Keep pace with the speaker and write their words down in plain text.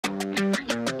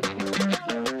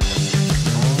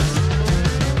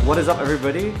What is up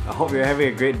everybody? I hope you're having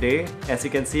a great day. As you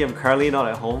can see, I'm currently not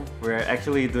at home. We're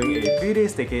actually doing a 3-day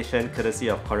staycation courtesy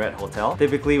of Conrad Hotel.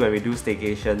 Typically when we do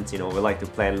staycations, we like to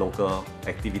plan local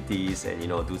activities and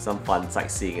do some fun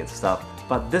sightseeing and stuff.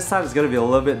 But this time it's gonna be a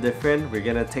little bit different. We're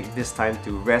gonna take this time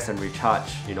to rest and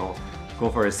recharge, go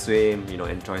for a swim,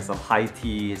 enjoy some high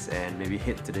teas and maybe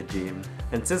head to the gym.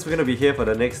 And since we're going to be here for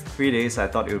the next 3 days, I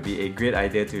thought it would be a great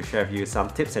idea to share with you some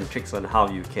tips and tricks on how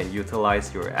you can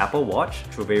utilize your Apple Watch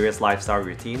through various lifestyle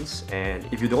routines. And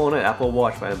if you don't own an Apple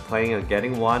Watch but are planning on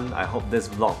getting one, I hope this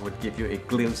vlog would give you a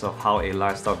glimpse of how a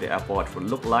lifestyle of the Apple Watch would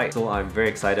look like. So I'm very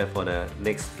excited for the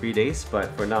next 3 days, but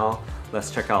for now,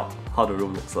 let's check out how the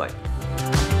room looks like.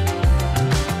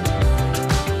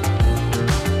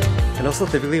 And also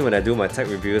typically when I do my tech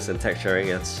reviews and tech sharing,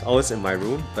 it's always in my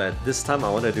room, but this time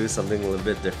I want to do something a little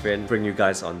bit different, bring you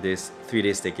guys on this 3-day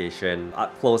staycation,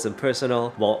 up close and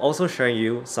personal, while also sharing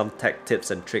you some tech tips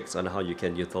and tricks on how you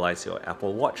can utilize your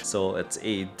Apple Watch. So it's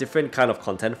a different kind of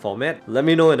content format. Let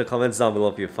me know in the comments down below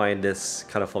if you find this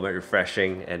kind of format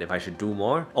refreshing and if I should do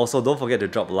more. Also, don't forget to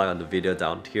drop a like on the video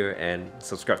down here and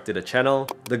subscribe to the channel.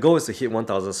 The goal is to hit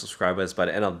 1,000 subscribers by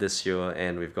the end of this year,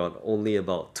 and we've got only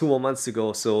about 2 more months to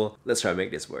go, so let's try to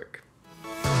make this work.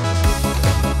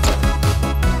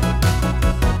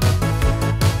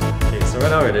 So right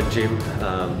now we're at the gym.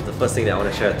 The first thing that I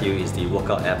want to share with you is the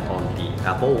workout app on the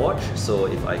Apple Watch. So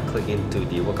if I click into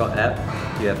the workout app,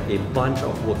 you have a bunch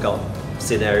of workout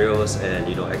scenarios and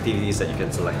activities that you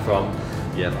can select from.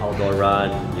 You have outdoor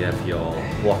run, you have your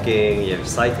walking, you have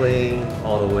cycling,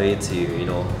 all the way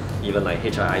to even like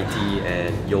HIIT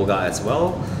and yoga as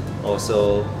well.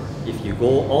 Also, if you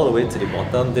go all the way to the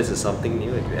bottom, this is something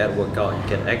new. If you add workout,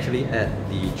 you can actually add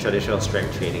the traditional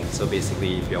strength training. So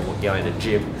basically, if you're working out in the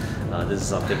gym, this is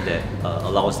something that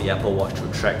allows the Apple Watch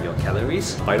to track your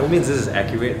calories. By no means this is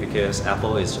accurate because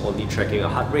Apple is only tracking your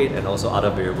heart rate and also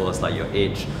other variables like your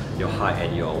age, your height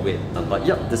and your weight. But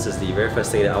yep, this is the very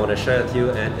first thing that I want to share with you,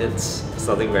 and it's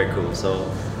something very cool.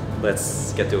 So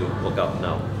let's get to workout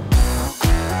now.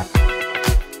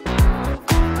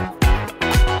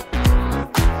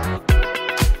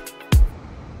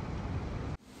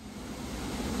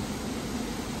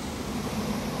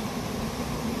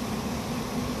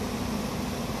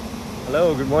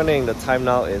 Hello, good morning. The time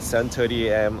now is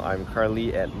 7:30 AM. I'm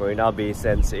currently at Marina Bay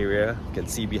Sands area. You can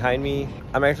see behind me.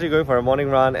 I'm actually going for a morning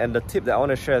run, and the tip that I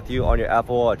want to share with you on your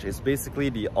Apple Watch is basically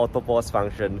the auto pause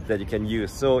function that you can use.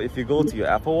 So if you go to your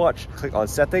Apple Watch, click on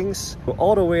settings, go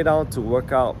all the way down to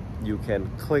workout, you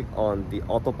can click on the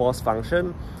auto pause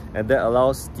function, and that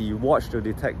allows the watch to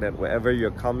detect that wherever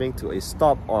you're coming to a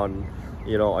stop on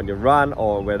on your run,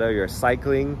 or whether you're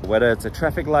cycling, whether it's a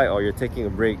traffic light or you're taking a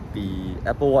break, the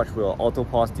Apple Watch will auto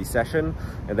pause the session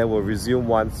and then will resume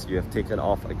once you have taken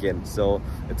off again. So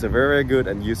it's a very good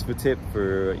and useful tip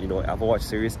for Apple Watch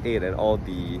Series 8 and all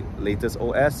the latest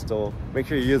OS. So make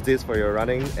sure you use this for your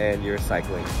running and your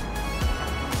cycling.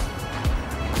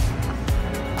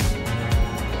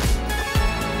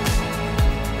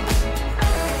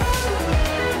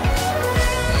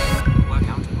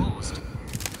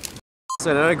 So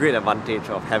another great advantage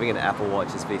of having an Apple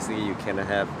Watch is basically you can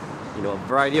have a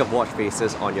variety of watch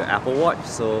faces on your Apple Watch.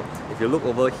 So if you look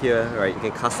over here, right, you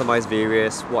can customize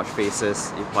various watch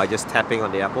faces by just tapping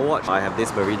on the Apple Watch. I have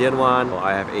this Meridian one, or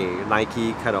I have a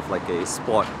Nike kind of like a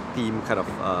sport theme kind of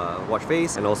watch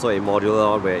face, and also a modular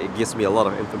one where it gives me a lot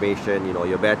of information,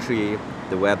 your battery,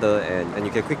 the weather, and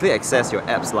you can quickly access your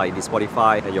apps like the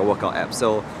Spotify and your workout app.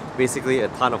 So basically a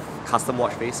ton of custom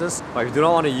watch faces. But if you do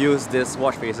not want to use these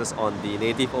watch faces on the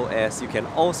native OS, you can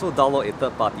also download a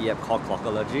third-party app called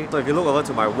Clockology. So if you look over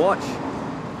to my watch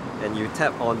and you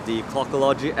tap on the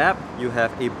Clockology app, you have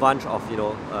a bunch of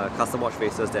custom watch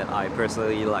faces that I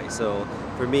personally like. So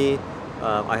for me,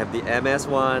 I have the MS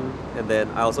one, and then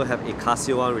I also have a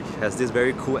Casio one which has this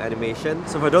very cool animation.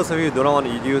 So for those of you who do not want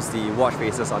to use the watch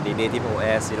faces on the native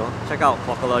OS, check out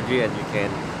Clockology and you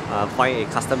can find a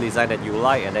custom design that you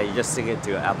like, and then you just sync it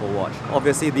to your Apple Watch.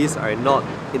 Obviously these are not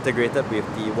integrated with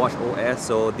the Watch OS,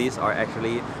 so these are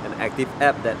actually an active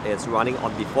app that is running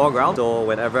on the foreground. So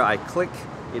whenever I click,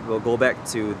 it will go back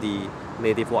to the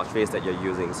native watch face that you're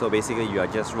using. So basically you are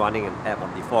just running an app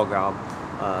on the foreground,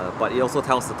 but it also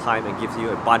tells the time and gives you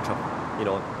a bunch of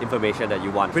information that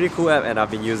you want. Pretty cool app, and I've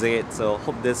been using it, so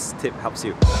hope this tip helps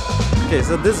you. Okay,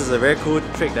 so this is a very cool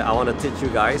trick that I want to teach you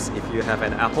guys. If you have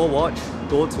an Apple Watch,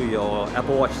 go to your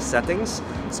Apple Watch settings,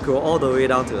 scroll all the way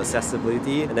down to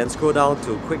accessibility, and then scroll down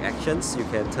to quick actions. You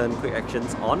can turn quick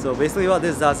actions on. So basically what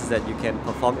this does is that you can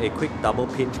perform a quick double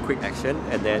pinch quick action,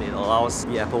 and then it allows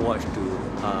the Apple Watch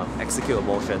to execute a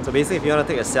motion. So basically, if you want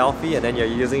to take a selfie and then you're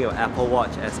using your Apple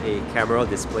Watch as a camera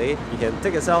display, you can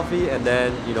take a selfie and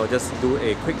then just do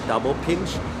a quick double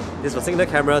pinch. This will sync the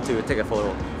camera to take a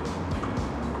photo.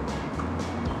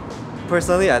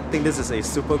 Personally, I think this is a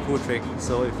super cool trick.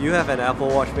 So if you have an Apple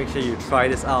Watch, make sure you try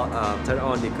this out. Turn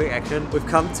on the quick action. We've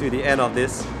come to the end of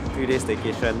this 3-day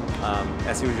staycation.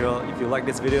 As usual, if you like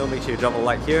this video, make sure you drop a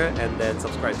like here and then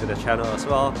subscribe to the channel as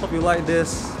well. Hope you like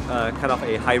this kind of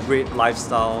a hybrid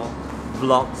lifestyle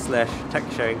vlog / tech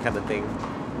sharing kind of thing.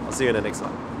 I'll see you in the next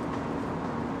one.